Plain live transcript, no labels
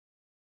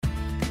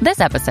This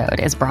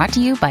episode is brought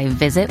to you by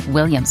Visit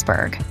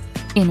Williamsburg.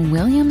 In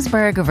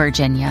Williamsburg,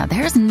 Virginia,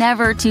 there's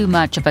never too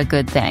much of a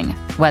good thing.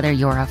 Whether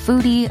you're a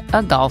foodie,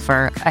 a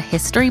golfer, a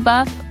history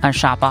buff, a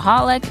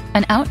shopaholic,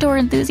 an outdoor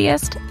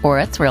enthusiast, or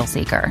a thrill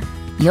seeker,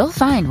 you'll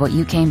find what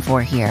you came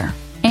for here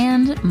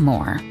and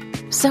more.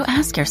 So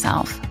ask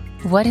yourself,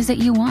 what is it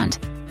you want?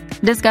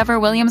 Discover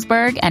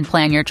Williamsburg and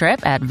plan your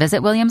trip at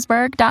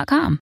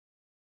visitwilliamsburg.com.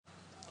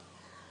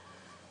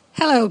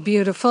 Hello,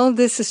 beautiful.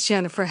 This is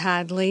Jennifer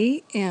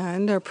Hadley,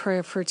 and our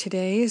prayer for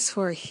today is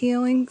for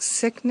healing,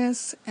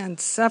 sickness, and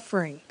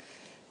suffering,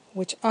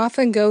 which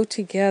often go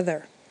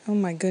together. Oh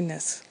my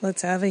goodness,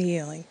 let's have a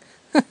healing.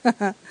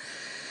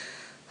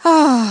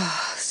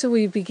 So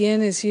we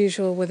begin as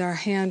usual with our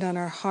hand on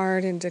our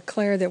heart and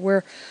declare that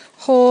we're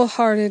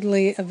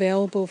wholeheartedly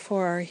available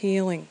for our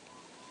healing.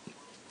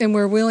 And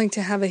we're willing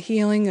to have a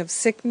healing of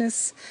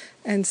sickness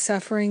and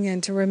suffering,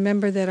 and to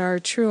remember that our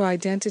true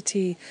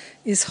identity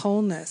is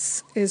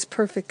wholeness, is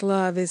perfect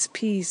love, is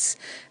peace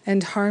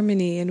and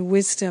harmony and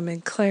wisdom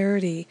and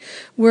clarity.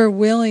 We're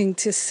willing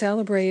to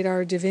celebrate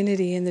our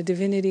divinity and the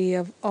divinity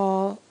of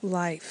all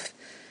life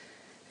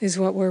is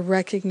what we're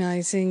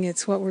recognizing.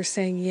 It's what we're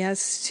saying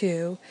yes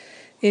to.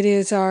 It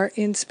is our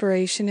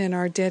inspiration and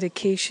our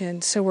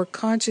dedication. So we're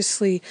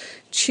consciously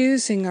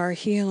choosing our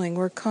healing.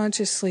 We're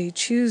consciously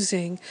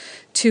choosing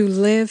to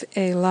live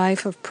a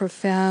life of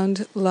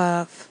profound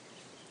love.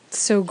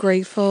 So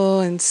grateful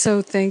and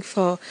so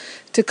thankful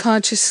to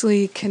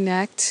consciously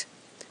connect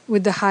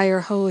with the higher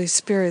Holy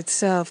Spirit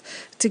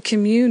self, to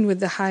commune with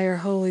the higher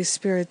Holy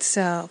Spirit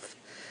self,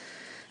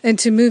 and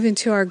to move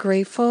into our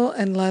grateful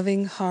and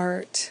loving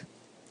heart.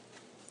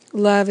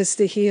 Love is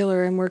the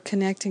healer, and we're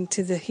connecting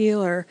to the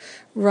healer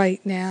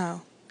right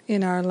now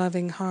in our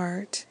loving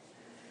heart.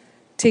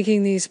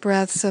 Taking these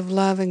breaths of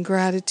love and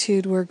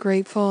gratitude, we're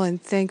grateful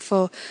and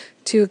thankful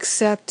to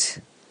accept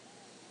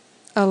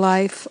a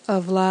life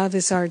of love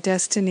as our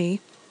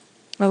destiny,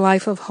 a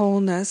life of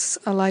wholeness,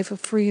 a life of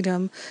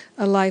freedom,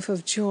 a life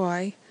of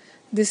joy.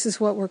 This is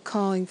what we're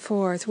calling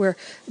forth. We're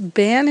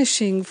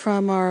banishing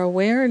from our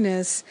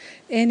awareness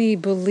any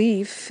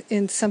belief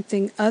in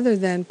something other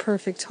than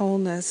perfect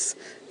wholeness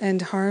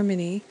and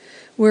harmony.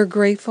 We're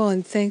grateful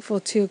and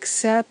thankful to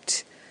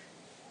accept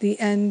the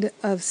end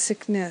of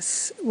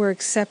sickness. We're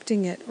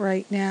accepting it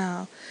right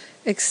now.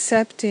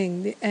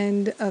 Accepting the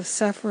end of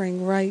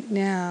suffering right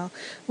now.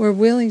 We're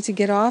willing to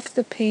get off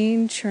the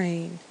pain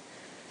train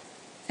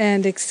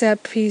and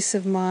accept peace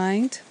of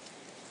mind,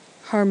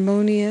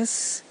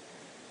 harmonious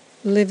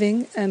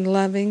living and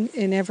loving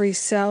in every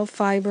cell,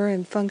 fiber,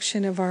 and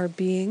function of our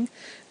being.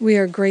 We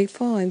are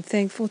grateful and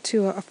thankful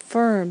to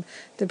affirm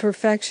the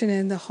perfection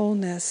and the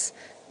wholeness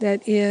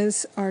that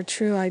is our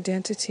true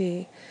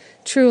identity.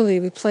 Truly,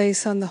 we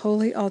place on the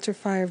holy altar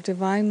fire of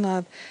divine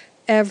love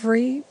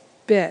every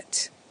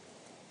bit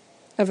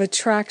of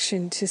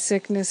attraction to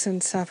sickness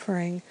and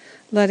suffering,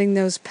 letting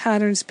those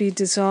patterns be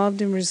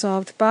dissolved and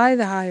resolved by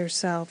the higher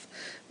self.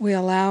 We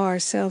allow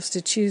ourselves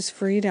to choose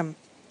freedom.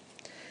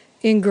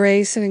 In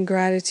grace and in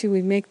gratitude,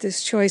 we make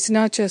this choice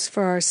not just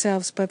for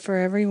ourselves, but for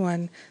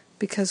everyone,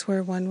 because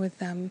we're one with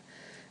them.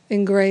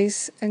 In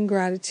grace and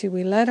gratitude,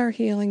 we let our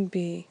healing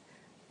be.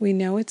 We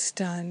know it's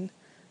done,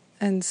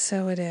 and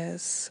so it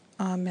is.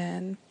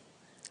 Amen.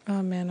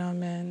 Amen,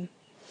 amen.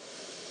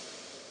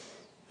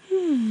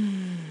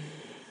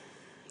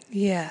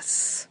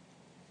 Yes.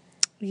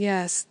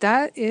 Yes,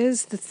 that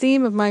is the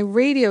theme of my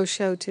radio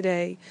show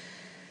today.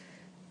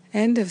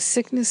 End of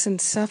sickness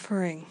and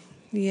suffering.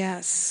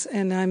 Yes,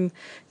 and I'm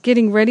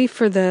getting ready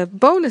for the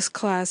bonus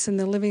class in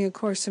the Living A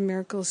Course in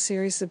Miracles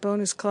series. The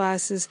bonus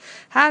class is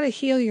How to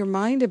Heal Your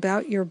Mind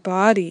About Your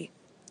Body.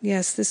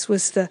 Yes, this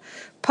was the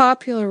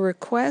popular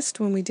request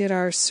when we did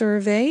our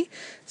survey,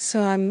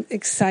 so I'm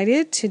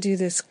excited to do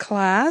this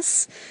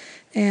class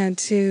and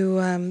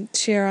to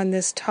share on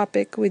this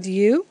topic with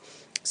you.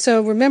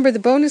 So remember, the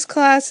bonus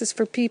class is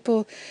for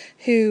people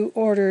who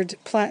ordered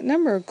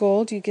platinum or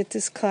gold. You get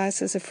this class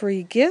as a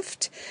free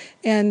gift,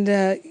 and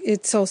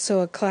it's also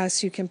a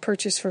class you can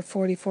purchase for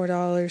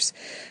 $44.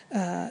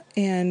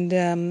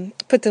 And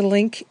put the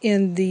link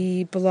in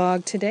the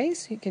blog today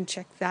so you can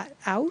check that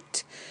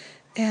out.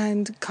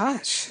 And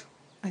gosh,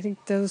 I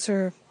think those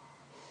are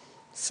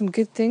some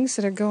good things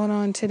that are going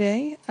on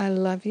today. I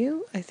love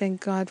you. I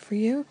thank God for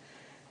you.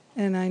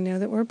 And I know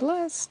that we're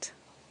blessed.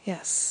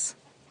 Yes.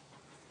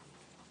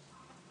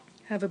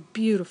 Have a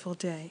beautiful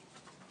day.